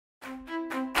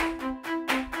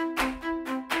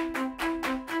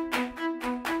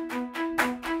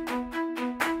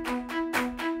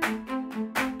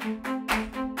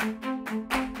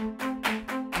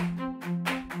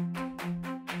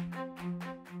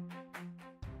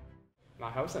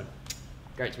Mark Olsen,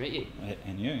 great to meet you.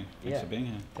 And you, thanks for being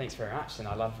here. Thanks very much, and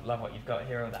I love what you've got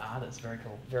here with the art. It's very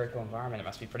cool environment. It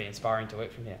must be pretty inspiring to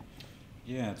work from here.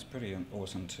 Yeah, it's pretty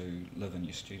awesome to live in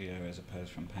your studio as opposed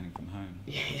from painting from home.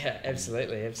 Yeah,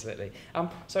 absolutely.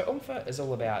 So Oompher is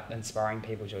all about inspiring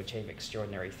people to achieve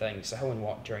extraordinary things. So who and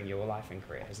what during your life and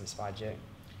career has inspired you?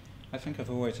 I think I've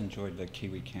always enjoyed the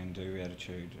Kiwi can-do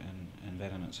attitude, and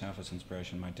that in itself is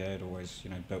inspiration. My dad always,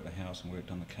 built the house and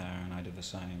worked on the car, and I did the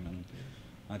same. And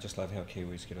I just love how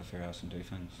Kiwis get off their ass and do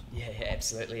things. Yeah,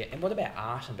 absolutely. And what about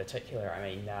art in particular? I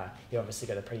mean, you obviously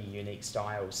got a pretty unique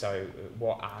style. So,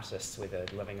 what artists, whether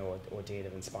living or dead,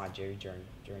 have inspired you during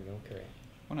your career?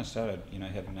 When I started,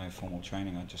 having no formal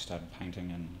training, I just started painting,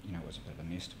 and it was a bit of a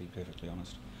mess, to be perfectly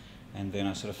honest. And then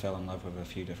I sort of fell in love with a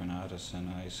few different artists, and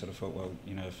I sort of thought, well,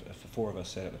 if the four of us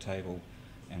sat at the table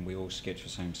and we all sketched the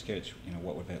same sketch,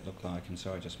 what would that look like? And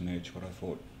so I just merged what I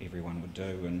thought everyone would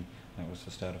do, and that was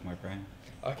the start of my brand.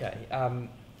 Okay.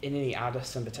 Any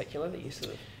artists in particular that you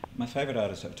sort of... My favourite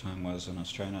artist at the time was an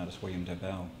Australian artist, William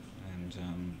Dabell, and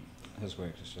his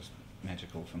work is just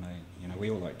magical for me. We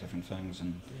all like different things,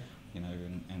 and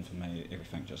and for me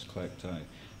everything just clicked. I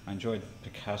enjoyed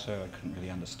Picasso. I couldn't really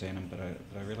understand him, but I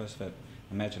realised that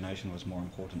imagination was more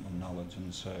important than knowledge,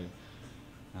 and so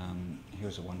he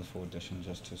was a wonderful addition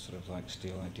just to sort of like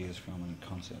steal ideas from and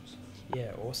concepts.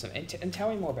 Yeah, awesome. And tell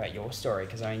me more about your story,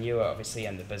 because I mean you were obviously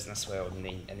in the business world and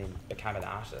then became an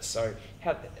artist. So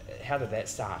how did that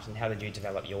start, and how did you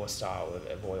develop your style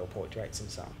of oil portraits and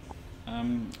so on?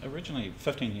 Originally,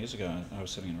 15 years ago, I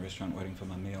was sitting in a restaurant waiting for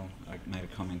my meal. I made a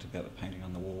comment about the painting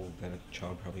on the wall, that a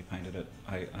child probably painted it.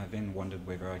 I then wondered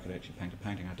whether I could actually paint a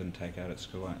painting I didn't take art at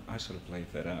school. I sort of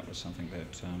believed that art was something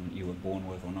that you were born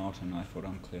with or not, and I thought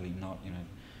I'm clearly not.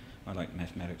 I like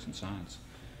mathematics and science.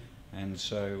 And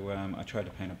so I tried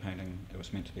to paint a painting. It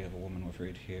was meant to be of a woman with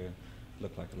red hair,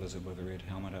 looked like a lizard with a red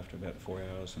helmet after about 4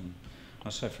 hours, and I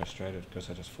was so frustrated because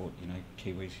I just thought,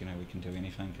 Kiwis, we can do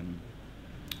anything, and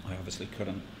I obviously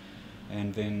couldn't.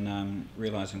 And then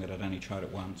realising that I'd only tried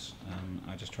it once,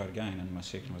 I just tried again, and my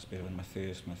second was better than my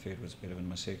first, my third was better than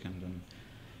my second, and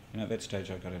at that stage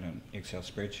I got an Excel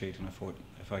spreadsheet, and I thought,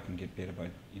 if I can get better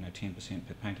by 10%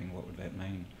 per painting, what would that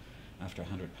mean after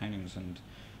 100 paintings? And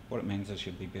what it means is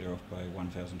you'd be better off by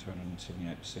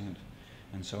 1,278%.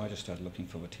 And so I just started looking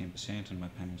for the 10%, and my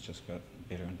paintings just got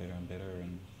better and better and better,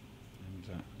 and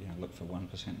look for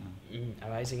 1% now.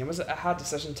 Amazing. And was it a hard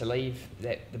decision to leave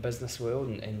the business world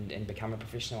and become a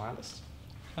professional artist?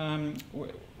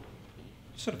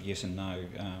 Sort of yes and no.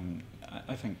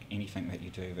 I think anything that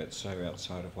you do that's so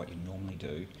outside of what you normally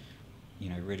do,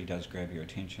 really does grab your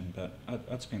attention. But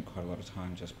I'd spent quite a lot of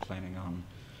time just planning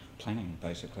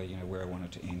basically, where I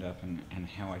wanted to end up and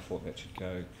how I thought that should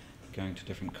go. Going to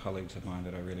different colleagues of mine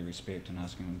that I really respect and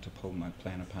asking them to pull my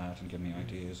plan apart and give me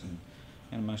ideas, and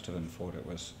most of them thought it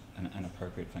was an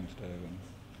inappropriate thing to do,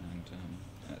 and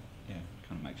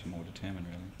kind of makes you more determined,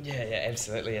 really. Yeah,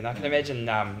 absolutely. And I can imagine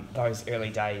those early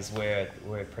days were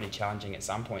pretty challenging at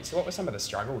some point. So what were some of the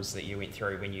struggles that you went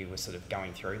through when you were sort of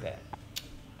going through that?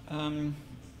 Well,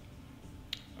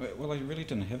 I really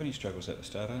didn't have any struggles at the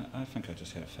start. I think I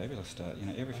just had a fabulous start.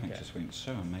 Everything just went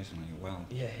so amazingly well.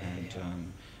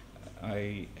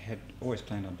 I had always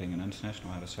planned on being an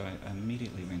international artist, so I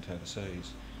immediately went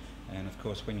overseas. And of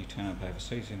course, when you turn up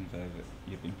overseas, even though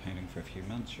you've been painting for a few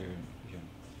months, you're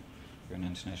an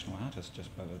international artist just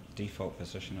by the default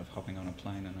position of hopping on a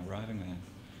plane and arriving there.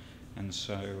 And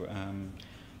so,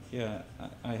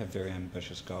 I have very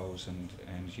ambitious goals, and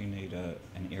you need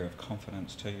an air of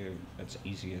confidence to you. It's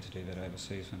easier to do that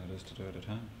overseas than it is to do it at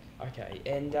home. Okay,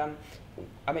 and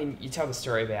I mean, you tell the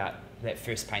story about that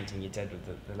first painting you did with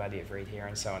the lady of red hair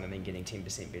and so on, and then getting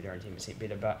 10% better and 10%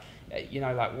 better. But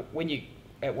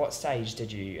at what stage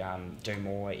did you do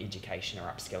more education or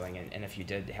upskilling, and if you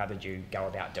did, how did you go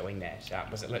about doing that?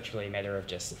 Was it literally a matter of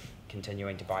just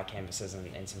continuing to buy canvases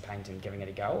and some paint and giving it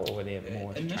a go, or were there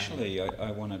more? Initially,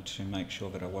 I wanted to make sure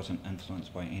that I wasn't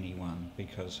influenced by anyone,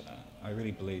 because I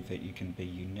really believe that you can be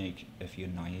unique if you're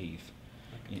naive.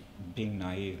 Being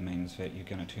naive means that you're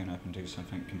going to turn up and do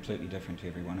something completely different to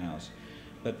everyone else.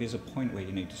 But there's a point where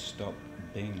you need to stop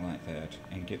being like that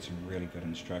and get some really good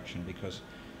instruction, because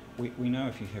we know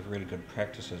if you have really good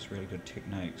practices, really good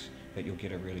techniques, that you'll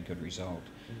get a really good result.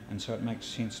 And so it makes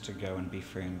sense to go and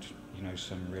befriend,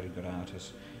 some really good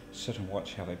artists, sit and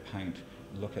watch how they paint,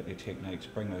 look at their techniques,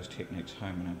 bring those techniques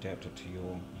home and adapt it to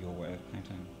your way of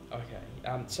painting.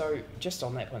 Okay, so just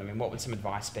on that point, I mean, what would some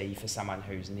advice be for someone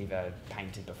who's never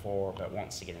painted before but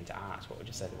wants to get into art? What would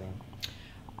you say to them?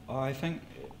 I think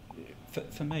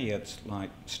For me, it's like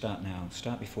start now,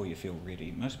 start before you feel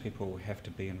ready. Most people have to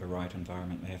be in the right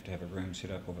environment, they have to have a room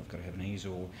set up, or they've got to have an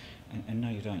easel, and no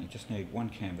you don't, you just need one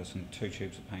canvas and 2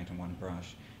 tubes of paint and 1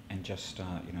 brush, and just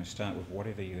start, start with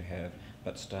whatever you have,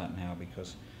 but start now,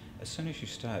 because as soon as you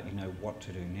start, you know what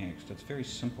to do next. It's very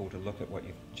simple to look at what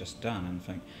you've just done and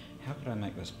think, how could I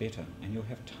make this better? And you'll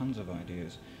have tons of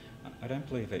ideas. I don't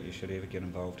believe that you should ever get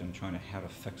involved in trying to how to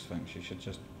fix things, you should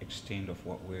just extend off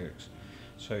what works.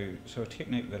 So a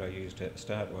technique that I used at the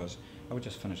start was, I would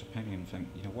just finish a painting and think,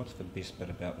 what's the best bit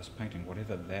about this painting?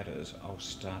 Whatever that is, I'll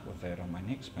start with that on my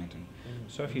next painting.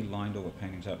 So if you lined all the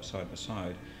paintings up side by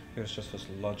side, it was just this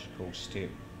logical step,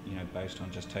 based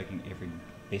on just taking every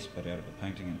best bit out of the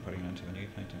painting and putting it into the new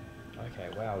painting.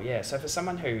 Okay, wow, yeah. So for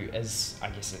someone who is, I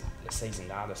guess, a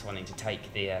seasoned artist wanting to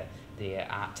take their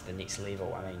art to the next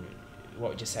level, I mean, what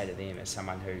would you say to them as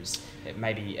someone who's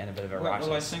maybe in a bit of a rush?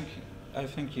 Well, I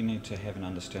think you need to have an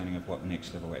understanding of what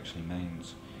next level actually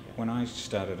means. Yeah. When I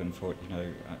started and thought,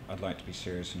 I'd like to be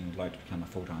serious and I'd like to become a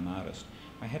full-time artist,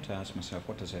 I had to ask myself,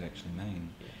 what does that actually mean?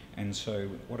 Yeah. And so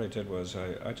what I did was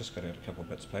I just got out a couple of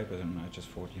bits of paper and I just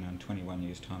thought, in 21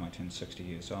 years' time I turn 60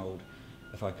 years old.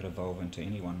 If I could evolve into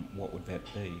anyone, what would that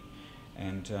be?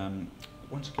 And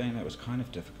once again, that was kind of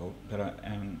difficult, but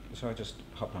so I just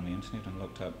hopped on the internet and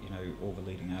looked up, all the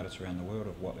leading artists around the world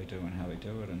of what they do and how they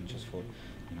do it, and just thought,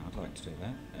 I'd like to do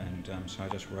that. And so I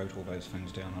just wrote all those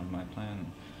things down on my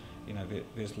plan.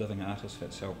 There's living artists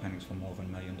that sell paintings for more than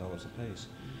 $1 million a piece,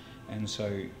 and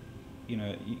so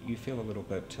you feel a little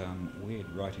bit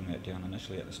weird writing that down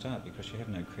initially at the start, because you have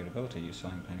no credibility. You're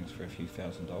selling paintings for a few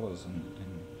 $1,000s and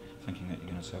thinking that you're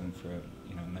going to sell them for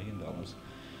 $1 million.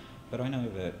 But I know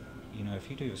that if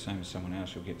you do the same as someone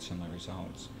else, you'll get similar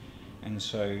results. And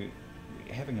so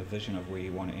having a vision of where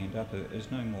you want to end up is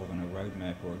no more than a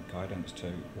roadmap or a guidance to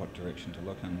what direction to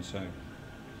look in. So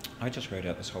I just wrote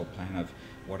out this whole plan of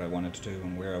what I wanted to do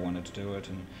and where I wanted to do it,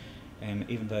 and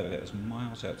even though that was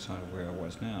miles outside of where I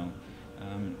was now,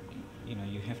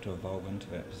 you have to evolve into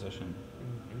that position.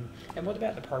 Mm-hmm. And what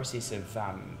about the process of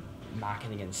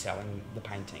marketing and selling the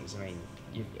paintings? I mean,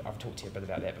 I've talked to you a bit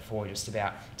about that before, just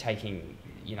about taking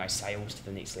sales to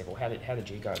the next level. How did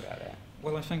you go about that?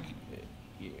 Well, I think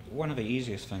one of the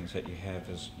easiest things that you have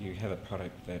is you have a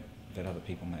product that other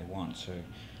people may want.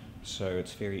 So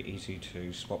it's very easy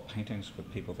to swap paintings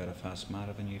with people that are far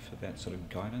smarter than you for that sort of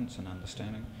guidance and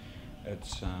understanding.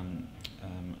 It's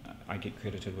I get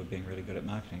credited with being really good at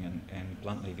marketing, and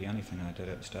bluntly, the only thing I did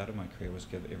at the start of my career was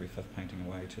give every 5th painting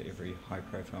away to every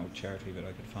high-profile charity that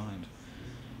I could find.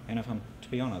 And if I'm to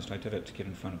be honest, I did it to get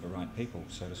in front of the right people,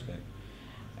 so to speak.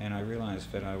 And I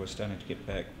realised that I was starting to get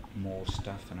back more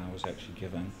stuff than I was actually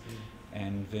giving.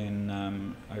 And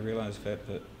then I realised that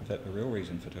the real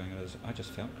reason for doing it is I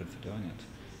just felt good for doing it.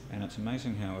 And it's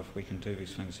amazing how if we can do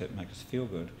these things that make us feel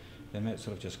good, then that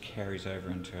sort of just carries over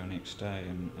into our next day,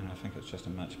 and I think it's just a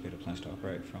much better place to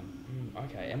operate from.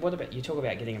 Okay, and what about, you talk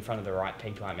about getting in front of the right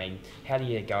people, I mean, how do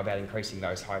you go about increasing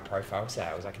those high profile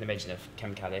sales? I can imagine if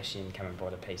Kim Kardashian came and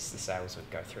bought a piece, the sales would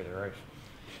go through the roof.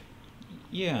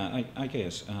 Yeah, I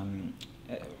guess.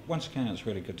 Once again, it's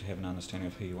really good to have an understanding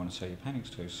of who you want to sell your paintings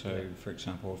to. So, for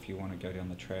example, if you want to go down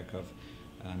the track of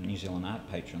New Zealand art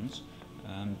patrons,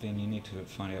 then you need to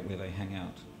find out where they hang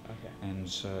out. Okay. And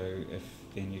so if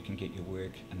then you can get your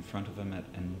work in front of them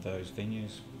in those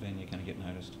venues, then you're going to get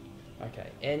noticed. Okay.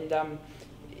 And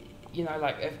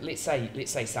like let's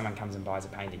say someone comes and buys a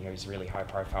painting who's really high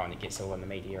profile and it gets all in the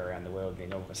media around the world,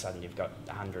 and then all of a sudden you've got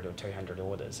 100 or 200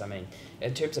 orders. I mean,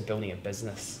 in terms of building a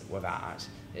business with art,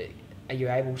 are you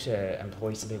able to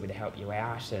employ some people to help you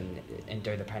out and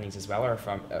do the paintings as well,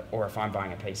 or if I'm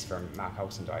buying a piece from Mark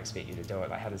Olsen, do I expect you to do it?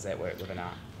 Like, how does that work with an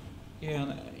art?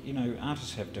 Yeah,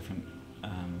 artists have different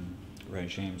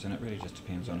regimes, and it really just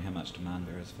depends on how much demand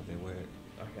there is for their work.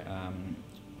 Okay.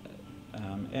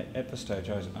 At this stage,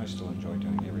 I still enjoy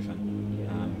doing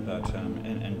everything, but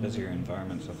in busier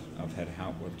environments, I've had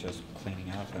help with just cleaning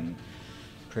up and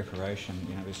preparation.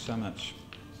 There's so much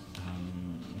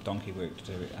donkey work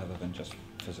to do other than just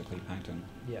physically painting.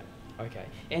 Yeah. Okay.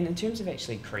 And in terms of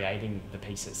actually creating the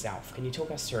piece itself, can you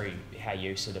talk us through how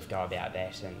you sort of go about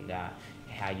that, and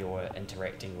how you're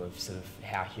interacting with sort of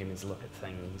how humans look at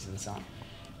things and so on?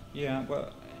 Yeah,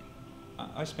 well,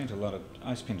 I spend a lot of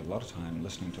time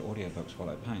listening to audiobooks while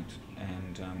I paint,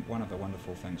 and one of the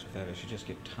wonderful things with that is you just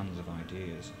get tons of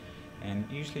ideas. And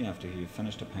usually after you've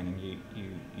finished a painting,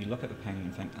 you look at the painting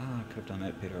and think, I could have done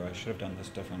that better, I should have done this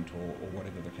different, or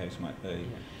whatever the case might be. Yeah.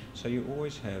 So you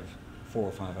always have 4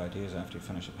 or 5 ideas after you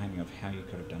finish a painting of how you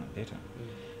could have done it better.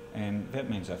 And that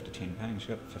means after 10 paintings,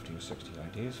 you've got 50 or 60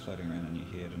 ideas floating around in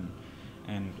your head.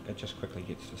 and it just quickly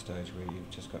gets to the stage where you've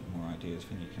just got more ideas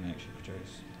than you can actually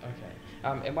produce.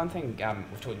 Okay. And one thing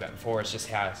we've talked about before is just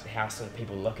how sort of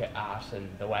people look at art and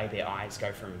the way their eyes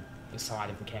go from the side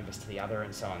of the canvas to the other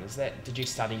and so on. Did you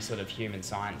study sort of human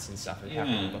science and stuff and how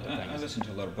people look at things? I listen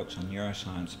to a lot of books on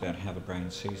neuroscience about how the brain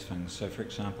sees things. So, for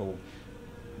example,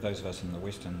 those of us in the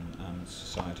Western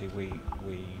society,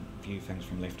 we view things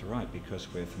from left to right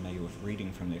because we're familiar with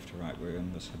reading from left to right. We're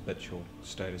in this habitual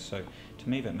status. So to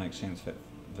me that makes sense that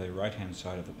the right-hand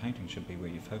side of the painting should be where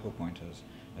your focal point is.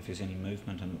 If there's any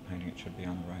movement in the painting, it should be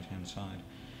on the right-hand side.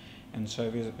 And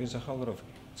so there's a whole lot of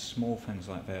small things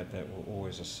like that that will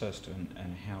always assist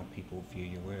in how people view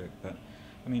your work. But,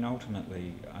 I mean,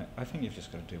 ultimately, I think you've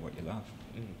just got to do what you love.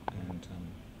 And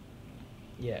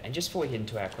yeah, and just before we get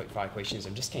into our quick fire questions,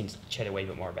 I'm just keen to chat a wee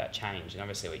bit more about change. And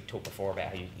obviously we talked before about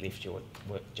how you left your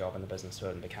work job in the business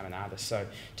world and become an artist. So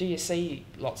do you see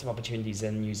lots of opportunities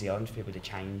in New Zealand for people to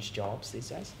change jobs these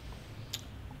days?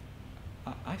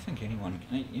 I think anyone,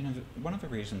 one of the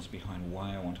reasons behind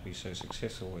why I want to be so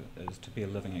successful is to be a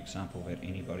living example that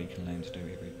anybody can learn to do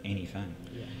anything.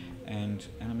 Yeah. And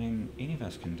I mean, any of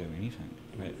us can do anything.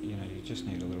 But, you just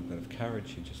need a little bit of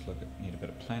courage, you just need a bit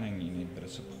of planning, you need a bit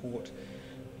of support.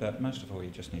 But most of all,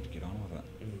 you just need to get on with it.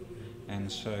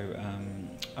 And so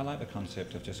I like the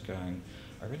concept of just going,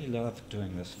 I really love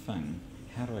doing this thing,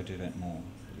 how do I do that more?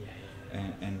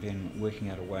 And then working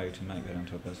out a way to make that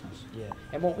into a business. Yeah.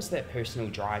 And what was that personal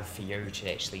drive for you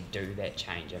to actually do that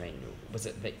change? I mean, was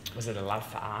it a love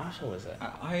for art, or was it?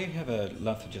 I have a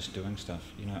love for just doing stuff.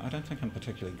 I don't think I'm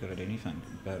particularly good at anything,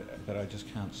 but I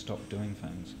just can't stop doing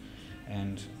things,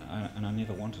 and I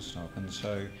never want to stop. And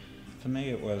so, for me,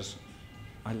 it was,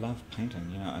 I love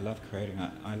painting. I love creating.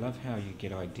 I love how you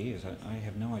get ideas. I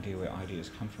have no idea where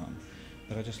ideas come from.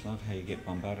 But I just love how you get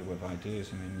bombarded with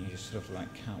ideas, and then you sort of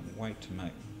can't wait to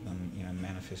make them,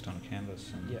 manifest on a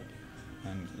canvas.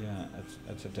 And yeah,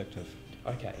 it's addictive.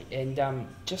 Okay, and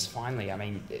just finally, I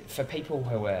mean, for people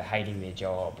who are hating their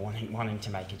job, wanting to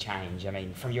make a change, I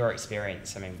mean, from your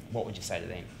experience, I mean, what would you say to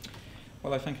them?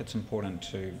 Well, I think it's important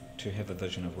to have a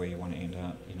vision of where you want to end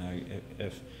up.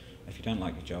 If you don't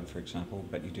like your job, for example,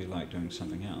 but you do like doing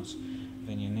something else,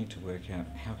 then you need to work out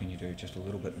how can you do just a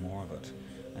little bit more of it.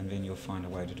 And then you'll find a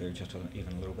way to do just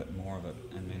even a little bit more of it,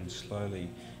 and then slowly,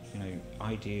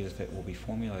 ideas that will be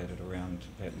formulated around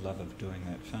that love of doing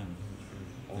that thing.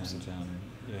 Awesome.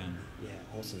 And, yeah,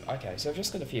 awesome. Okay, so I've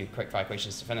just got a few quick fire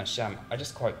questions to finish. I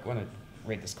just want to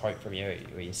read this quote from you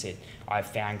where you said, "I've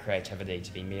found creativity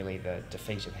to be merely the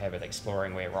defeat of habit,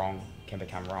 exploring where wrong can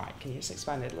become right." Can you just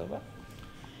explain that a little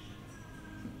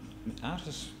bit?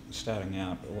 Artists starting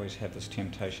out always have this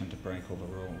temptation to break all the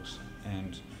rules,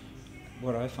 and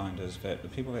what I find is that the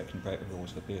people that can break the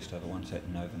rules the best are the ones that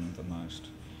know them the most.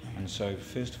 And so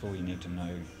first of all you need to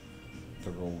know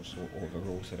the rules, or the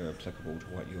rules that are applicable to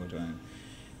what you're doing.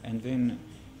 And then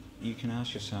you can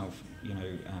ask yourself,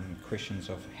 questions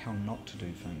of how not to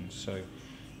do things. So,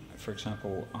 for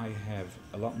example, I have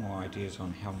a lot more ideas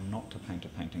on how not to paint a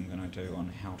painting than I do on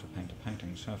how to paint a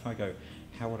painting. So if I go,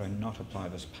 how would I not apply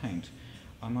this paint?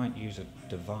 I might use a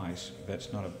device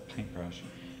that's not a paintbrush.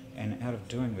 And out of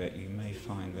doing that, you may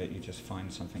find that you just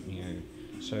find something new.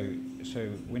 So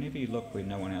whenever you look where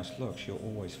no one else looks, you'll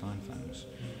always find things.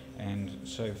 And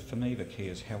so for me, the key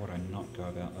is how would I not go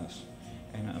about this?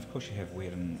 And of course you have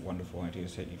weird and wonderful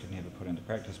ideas that you could never put into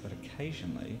practice, but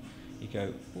occasionally you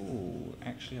go, ooh,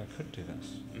 actually I could do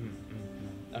this.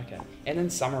 Okay. And in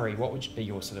summary, what would be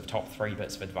your sort of top 3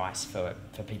 bits of advice for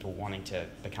people wanting to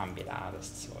become better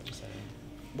artists? What would you say?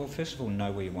 Well, first of all,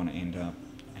 know where you want to end up,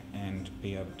 and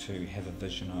be able to have a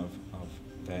vision of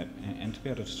that, and to be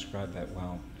able to describe that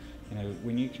well.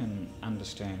 When you can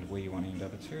understand where you want to end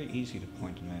up, it's very easy to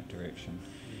point in that direction.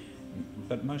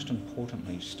 But most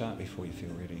importantly, start before you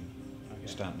feel ready. Okay.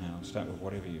 Start now. Start with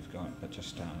whatever you've got, but just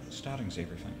start. Starting's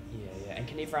everything. Yeah. And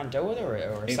can everyone do it, or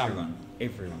Everyone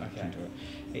can do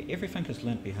it. Everything is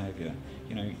learnt behaviour.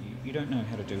 You don't know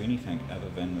how to do anything other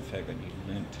than the fact that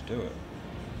you learnt to do it.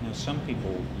 Now, some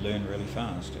people learn really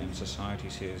fast, and society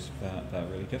says they're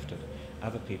really gifted.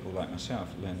 Other people, like myself,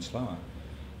 learn slower,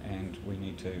 and we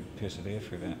need to persevere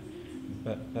through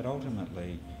that. But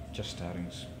ultimately, just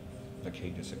starting's the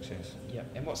key to success. Yeah.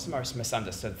 And what's the most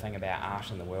misunderstood thing about art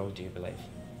in the world, do you believe?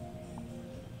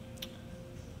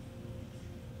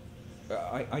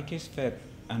 I guess that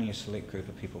only a select group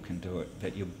of people can do it,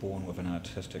 that you're born with an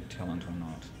artistic talent or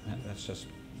not. That's just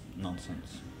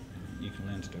nonsense. You can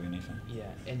learn to do anything. Yeah,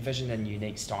 and vision and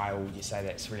unique style, would you say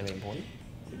that's really important?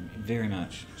 Very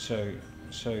much. So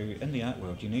in the art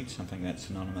world, you need something that's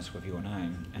synonymous with your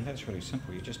name, and that's really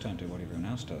simple. You just don't do what everyone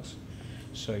else does.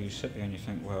 So you sit there and you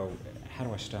think, well, how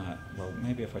do I start? Well,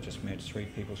 maybe if I just merge 3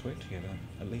 people's work together,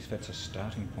 at least that's a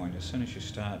starting point. As soon as you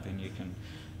start, then you can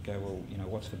go, well, you know,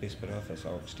 what's the best bit of this?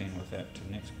 I'll extend with that to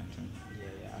the next painting.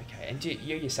 Yeah, okay. And do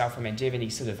you yourself, I mean, do you have any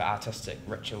sort of artistic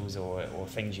rituals or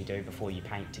things you do before you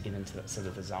paint to get into that sort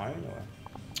of the zone? Or?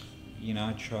 You know,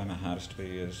 I try my hardest to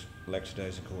be as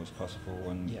lackadaisical as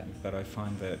possible, but I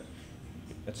find that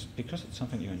it's because it's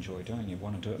something you enjoy doing, you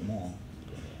want to do it more.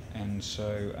 And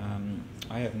so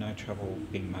I have no trouble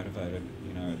being motivated.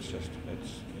 You know,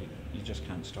 you just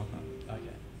can't stop it.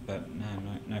 Okay. But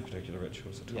no particular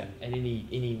rituals at all. Yeah. And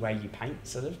any way you paint,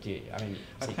 sort of?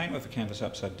 I paint with the canvas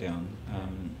upside down.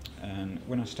 And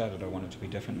when I started, I wanted to be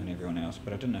different than everyone else,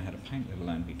 but I didn't know how to paint, let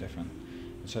alone be different.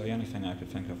 So the only thing I could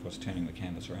think of was turning the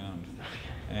canvas around.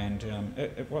 And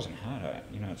it wasn't hard.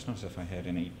 You know, it's not as if I had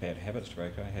any bad habits to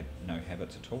break. I had no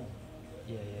habits at all.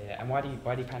 Yeah. And why do you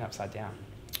paint upside down?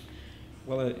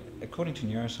 Well, according to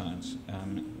neuroscience,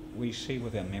 we see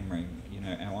with our memory, you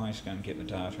know, our eyes go and get the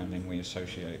data and then we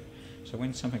associate. So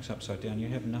when something's upside down, you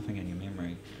have nothing in your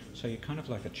memory. So you're kind of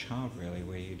like a child, really,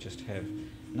 where you just have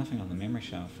nothing on the memory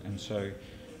shelf. And so,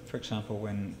 for example,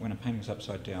 when a painting's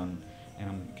upside down and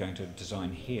I'm going to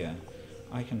design here,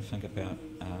 I can think about,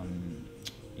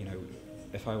 you know,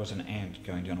 if I was an ant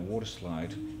going down a water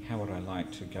slide, how would I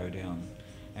like to go down?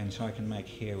 And so I can make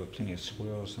here with plenty of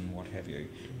swirls and what have you,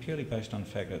 purely based on the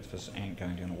fact that it's this ant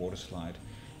going down a water slide.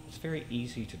 It's very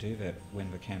easy to do that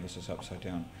when the canvas is upside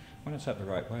down. When it's up the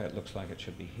right way, it looks like it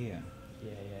should be here.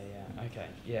 Yeah. Okay,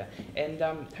 yeah. And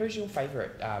who's your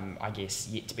favourite, I guess,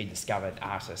 yet to be discovered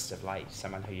artist of late?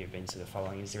 Someone who you've been sort of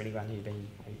following? Is there anyone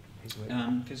who's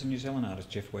worked? There's a New Zealand artist,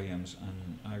 Jeff Williams,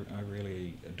 and I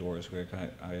really adore his work.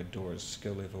 I adore his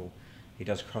skill level. He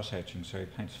does cross-hatching, so he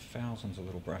paints thousands of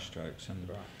little brush strokes, and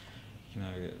you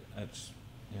know, it's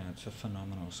a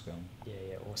phenomenal skill.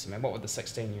 Yeah, awesome. And what would the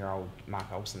 16-year-old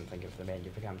Mark Olsen think of the man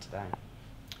you've become today?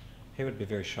 He would be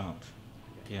very shocked.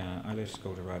 Yeah, I left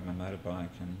school to ride my motorbike,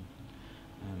 and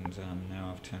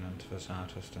now I've turned into this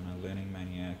artist and a learning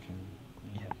maniac.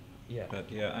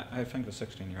 But yeah, I think the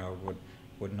 16-year-old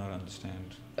would not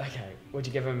understand. Okay. Would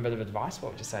you give him a bit of advice?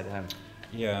 What would you say to him?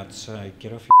 Yeah, I'd say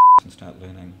get off your and start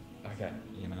learning. Okay.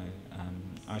 You know,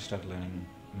 I started learning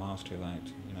miles too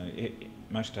late. You know,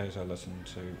 most days I listen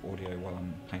to audio while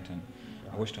I'm painting.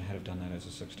 Right. I wished I had have done that as a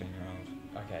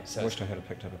 16-year-old. Okay, so... I wished I had have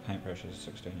picked up a paintbrush as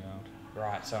a 16-year-old.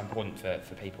 Right, so important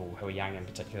for people who are young in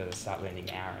particular to start learning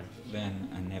now.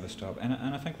 And never stop. And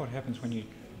I think what happens when you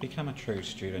become a true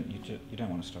student, you don't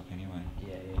want to stop anyway.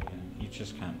 Yeah. You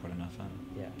just can't put enough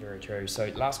in. Yeah, very true.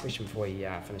 So last question before we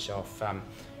finish off.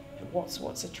 What's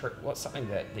something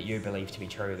that you believe to be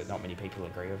true that not many people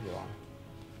agree with you on?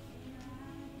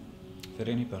 That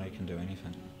anybody can do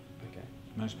anything. Okay.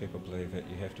 Most people believe that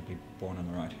you have to be born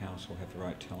in the right house or have the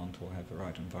right talent or have the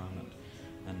right environment,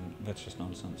 and that's just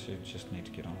nonsense. You just need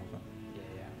to get on with it.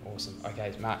 Yeah, awesome.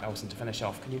 Okay, Mark Olsen, to finish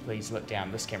off, can you please look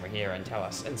down this camera here and tell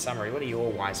us, in summary, what are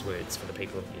your wise words for the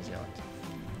people of New Zealand?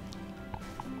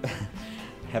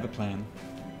 Have a plan.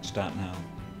 Start now.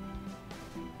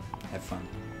 Have fun.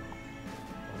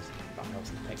 Awesome. Mark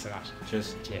Olsen, thanks so much.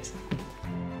 Cheers. Cheers.